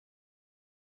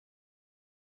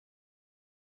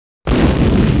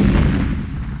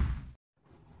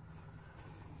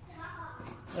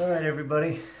Alright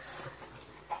everybody,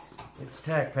 it's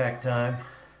TACPACK time.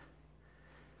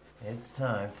 It's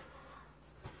time.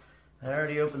 I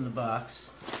already opened the box,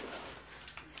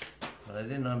 but I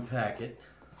didn't unpack it,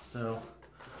 so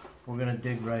we're going to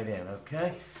dig right in,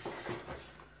 okay?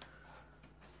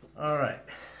 Alright,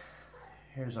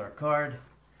 here's our card.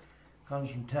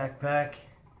 Comes from TACPACK.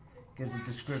 Gives a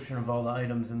description of all the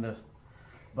items in the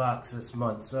box this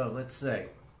month. So let's say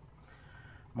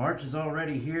March is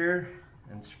already here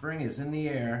and spring is in the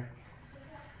air,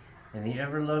 and the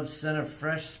ever-loved scent of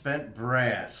fresh spent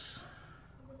brass.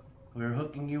 We're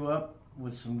hooking you up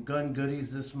with some gun goodies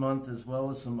this month, as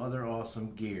well as some other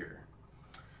awesome gear.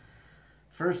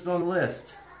 First on the list,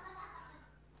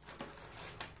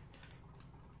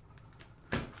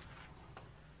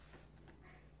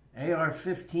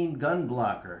 AR-15 gun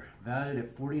blocker, valued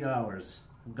at $40.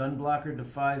 The gun blocker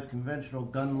defies conventional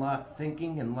gun lock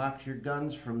thinking and locks your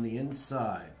guns from the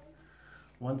inside.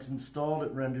 Once installed,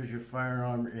 it renders your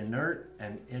firearm inert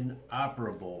and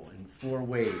inoperable in 4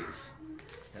 ways.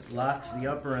 It locks the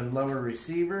upper and lower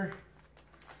receiver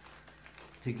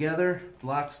together,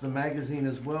 blocks the magazine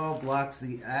as well, blocks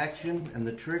the action and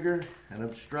the trigger, and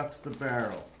obstructs the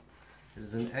barrel. It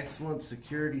is an excellent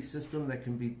security system that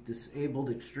can be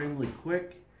disabled extremely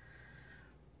quick.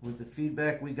 With the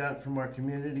feedback we got from our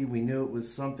community, we knew it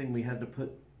was something we had to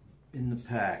put in the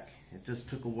pack. It just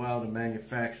took a while to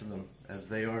manufacture them, as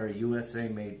they are a USA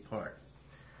made part.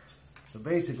 So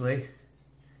basically, it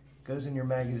goes in your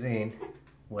magazine.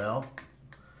 Well,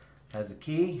 has a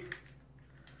key.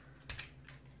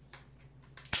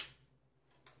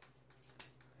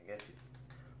 I guess you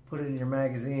put it in your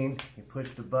magazine, you push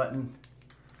the button,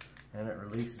 and it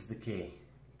releases the key.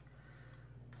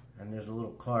 And there's a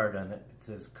little card on it. It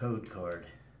says code card.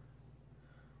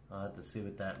 I'll have to see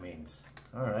what that means.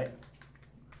 Alright.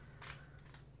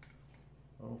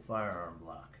 Little firearm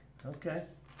block. Okay.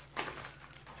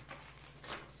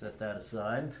 Set that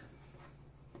aside.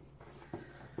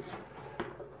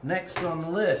 Next on the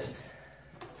list,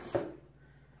 a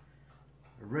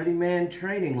Ready Man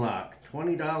training lock,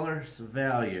 $20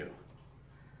 value.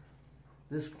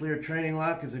 This clear training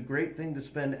lock is a great thing to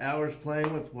spend hours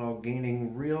playing with while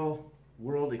gaining real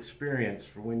world experience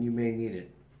for when you may need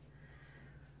it.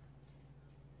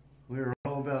 We are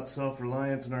all about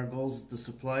self-reliance, and our goal is to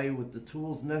supply you with the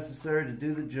tools necessary to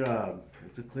do the job.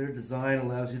 It's a clear design,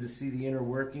 allows you to see the inner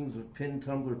workings of pin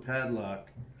tumbler padlock,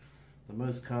 the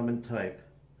most common type,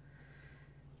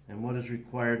 and what is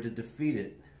required to defeat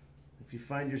it. If you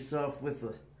find yourself with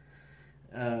a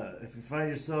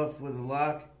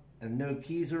lock and no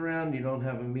keys around, you don't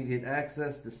have immediate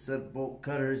access to set bolt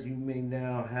cutters, you may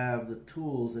now have the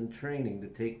tools and training to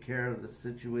take care of the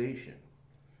situation.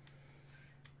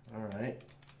 Alright.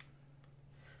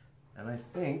 And I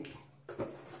think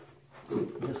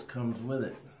this comes with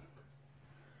it.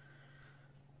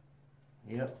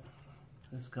 Yep,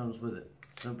 this comes with it.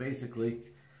 So basically,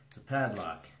 it's a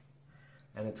padlock,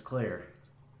 and it's clear.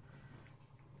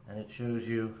 And it shows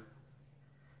you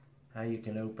how you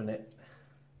can open it,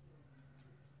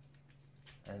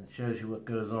 and it shows you what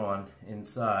goes on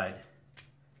inside.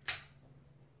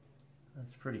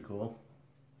 That's pretty cool.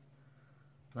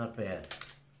 Not bad.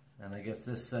 And I guess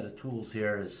this set of tools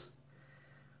here is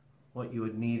what you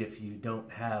would need if you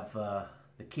don't have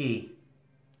the key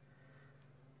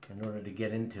in order to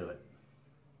get into it.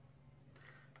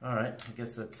 Alright, I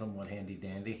guess that's somewhat handy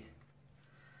dandy.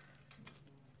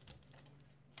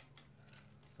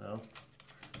 So,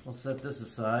 we'll set this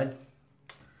aside.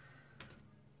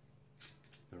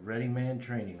 The Ready Man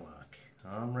training lock.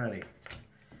 I'm ready.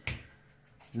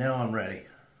 Now I'm ready.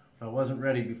 If I wasn't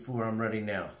ready before, I'm ready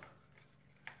now.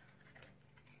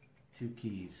 2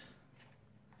 keys.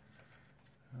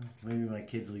 Maybe my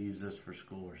kids will use this for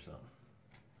school or something.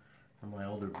 Or my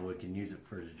older boy can use it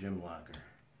for his gym locker.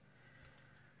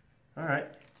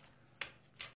 Alright.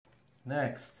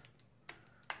 Next.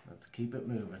 Let's keep it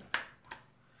moving.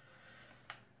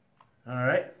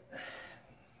 Alright.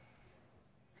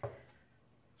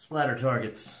 Splatter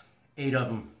targets. 8 of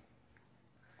them.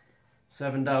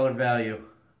 $7 value.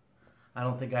 I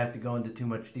don't think I have to go into too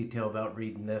much detail about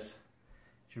reading this.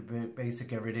 It's your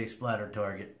basic everyday splatter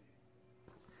target.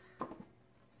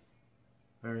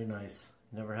 Very nice.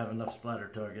 Never have enough splatter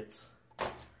targets.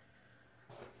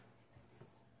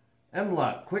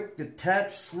 M-Lock quick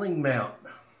detach sling mount.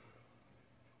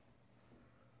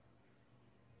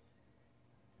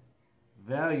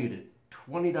 Valued at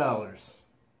 $20.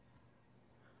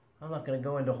 I'm not going to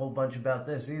go into a whole bunch about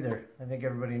this either. I think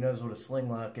everybody knows what a sling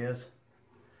lock is.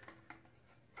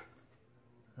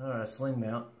 Alright, sling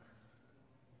mount.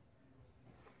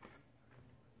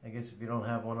 I guess if you don't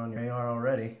have one on your AR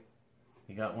already,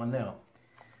 you got one now.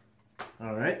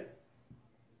 All right.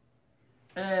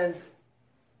 And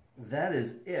that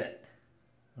is it.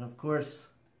 And of course,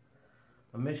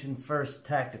 a Mission First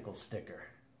tactical sticker.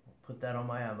 I'll put that on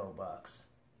my ammo box.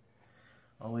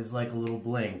 Always like a little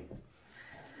bling.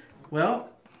 Well,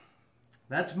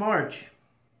 that's March.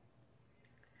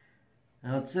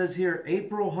 Now it says here,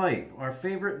 April Hype, our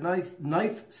favorite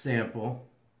knife sample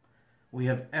we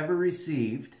have ever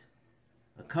received,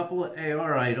 a couple of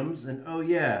AR items, and oh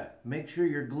yeah, make sure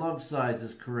your glove size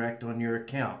is correct on your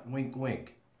account. Wink,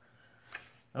 wink.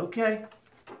 Okay.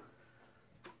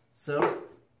 So,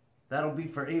 that'll be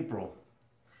for April.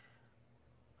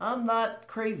 I'm not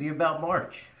crazy about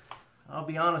March. I'll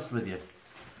be honest with you.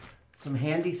 Some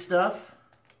handy stuff.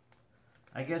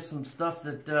 I guess some stuff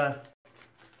that,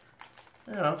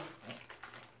 you know,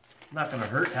 not going to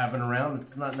hurt having around.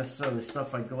 It's not necessarily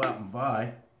stuff I'd go out and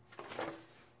buy.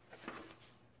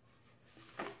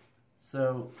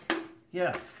 So,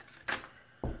 yeah.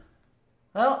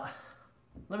 Well,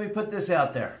 let me put this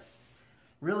out there.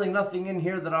 Really nothing in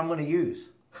here that I'm going to use.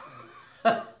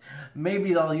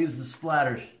 Maybe I'll use the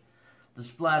splatter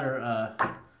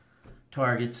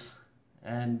targets,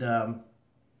 and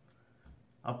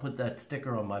I'll put that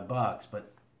sticker on my box,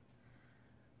 but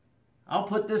I'll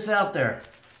put this out there.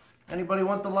 Anybody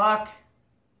want the lock?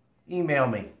 Email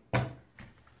me.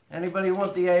 Anybody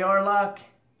want the AR lock?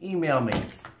 Email me.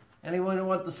 Anyone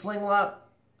want the sling lock,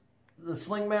 the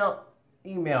sling mount?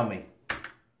 Email me.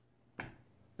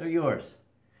 They're yours.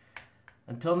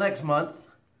 Until next month,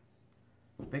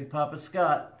 Big Papa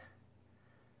Scott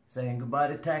saying goodbye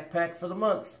to TACPACK for the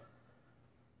month.